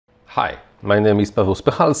Hi, my name is Paweł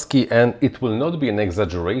Spychalski, and it will not be an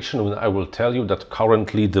exaggeration when I will tell you that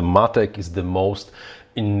currently the Matek is the most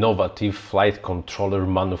innovative flight controller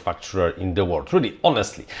manufacturer in the world. Really,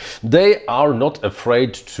 honestly, they are not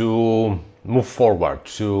afraid to move forward,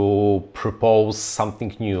 to propose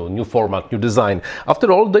something new, new format, new design. After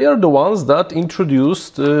all, they are the ones that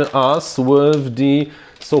introduced us with the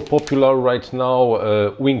so popular right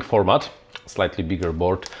now wing format. Slightly bigger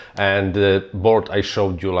board, and the board I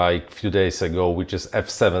showed you like a few days ago, which is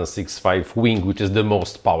F765 Wing, which is the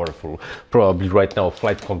most powerful probably right now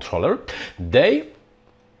flight controller. They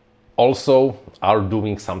also are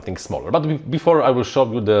doing something smaller, but before I will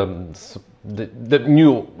show you the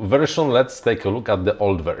new version, let's take a look at the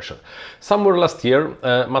old version. Somewhere last year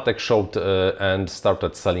Matek showed and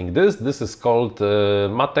started selling this. This is called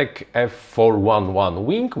Matek F411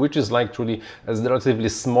 Wing, which is like truly a relatively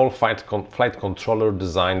small flight controller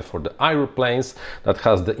designed for the airplanes that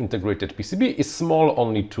has the integrated PCB. It's small,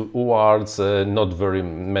 only 2 UARTs, not very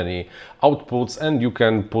many outputs, and you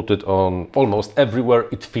can put it on almost everywhere.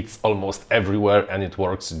 It fits almost everywhere and it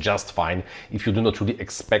works just fine if you do not really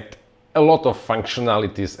expect a lot of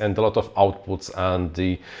functionalities and a lot of outputs and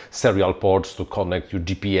the serial ports to connect your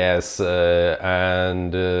GPS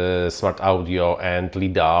and smart audio and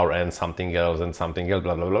LiDAR and something else, blah,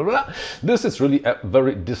 blah, blah, blah. This is really a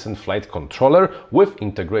very decent flight controller with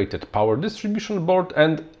integrated power distribution board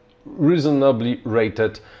and reasonably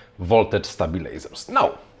rated voltage stabilizers.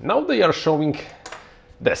 Now they are showing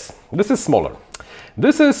this. This is smaller.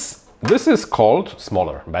 This is called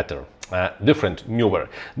smaller, better. Different, newer.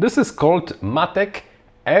 This is called Matek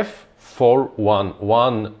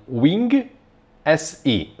F411 Wing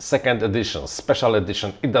SE, second edition, special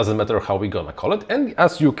edition. It doesn't matter how we're gonna call it. And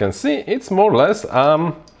as you can see, it's more or less,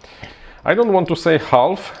 I don't want to say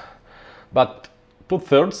half, but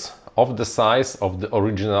 2/3 of the size of the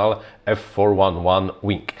original F411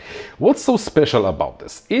 Wing. What's so special about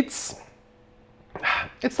this? It's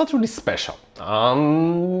not really special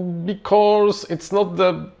because it's not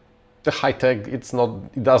the high-tech, it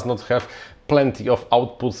does not have plenty of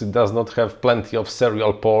outputs, it does not have plenty of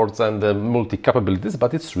serial ports and multi-capabilities,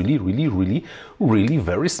 but it's really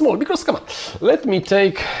very small. Because come on, let me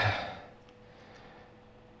take,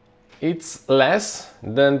 it's less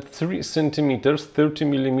than 3 centimeters, 30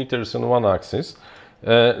 millimeters on one axis.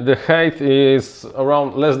 The height is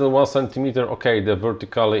around less than 1 centimeter. Okay, the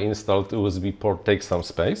vertically installed USB port takes some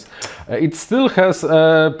space. It still has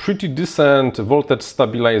a pretty decent voltage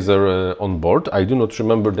stabilizer on board. I do not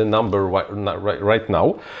remember the number right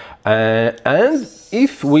now. And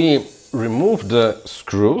if we remove the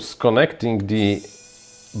screws connecting the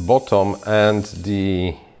bottom and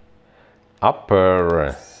the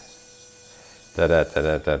upper,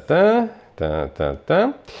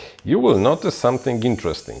 you will notice something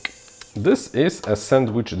interesting. This is a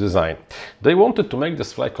sandwich design. They wanted to make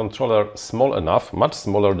this flight controller small enough, much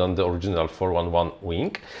smaller than the original 411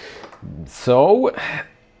 Wing. So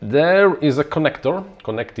there is a connector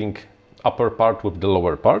connecting upper part with the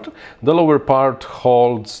lower part. The lower part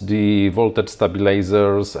holds the voltage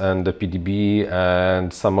stabilizers and the PDB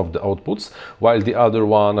and some of the outputs, while the other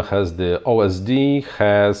one has the OSD,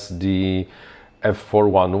 has the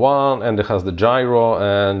F411, and it has the gyro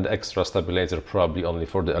and extra stabilizer probably only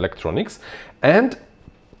for the electronics. And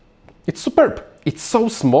it's superb. It's so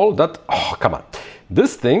small that, oh come on,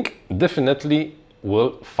 this thing definitely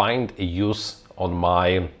will find a use on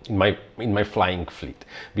in my flying fleet,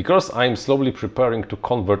 because I'm slowly preparing to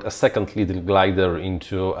convert a second little glider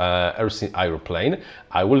into a RC aeroplane.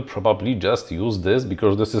 I will probably just use this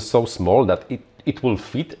because this is so small that it will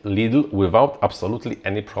fit little without absolutely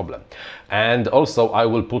any problem. And also I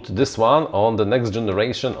will put this one on the next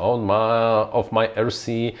generation of my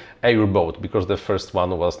RC airboat, because the first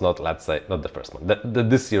one was not, let's say, not the first one.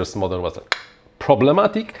 This year's model was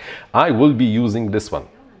problematic. I will be using this one.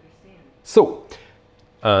 So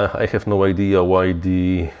I have no idea why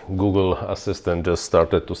the Google Assistant just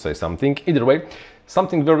started to say something. Either way,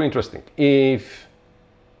 something very interesting.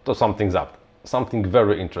 Something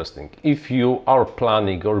very interesting. If you are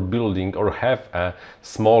planning or building or have a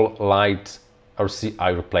small light RC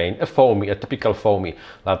airplane, a foamy, a typical foamy,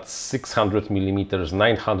 that's 600 millimeters,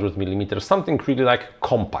 900 millimeters, something really like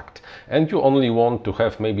compact, and you only want to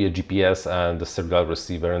have maybe a GPS and a serial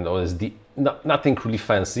receiver and OSD, nothing really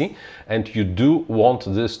fancy, and you do want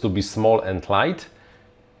this to be small and light,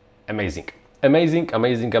 amazing. Amazing.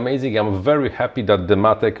 I'm very happy that the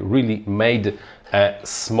Matek really made a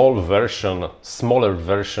smaller version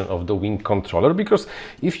of the wing controller, because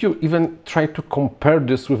if you even try to compare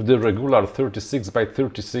this with the regular 36 by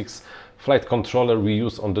 36 flight controller we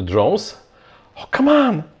use on the drones, oh come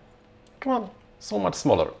on, come on, so much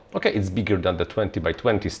smaller. Okay, it's bigger than the 20 by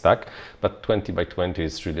 20 stack, but 20 by 20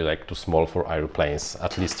 is really like too small for airplanes,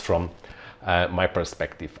 at least from my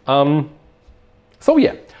perspective. So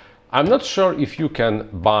yeah, I'm not sure if you can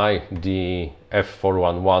buy the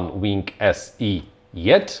F411 Wing SE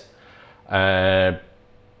yet,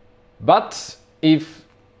 but if,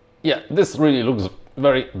 yeah, this really looks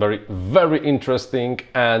very, very, very interesting.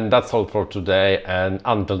 And that's all for today, and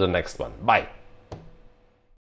until the next one. Bye.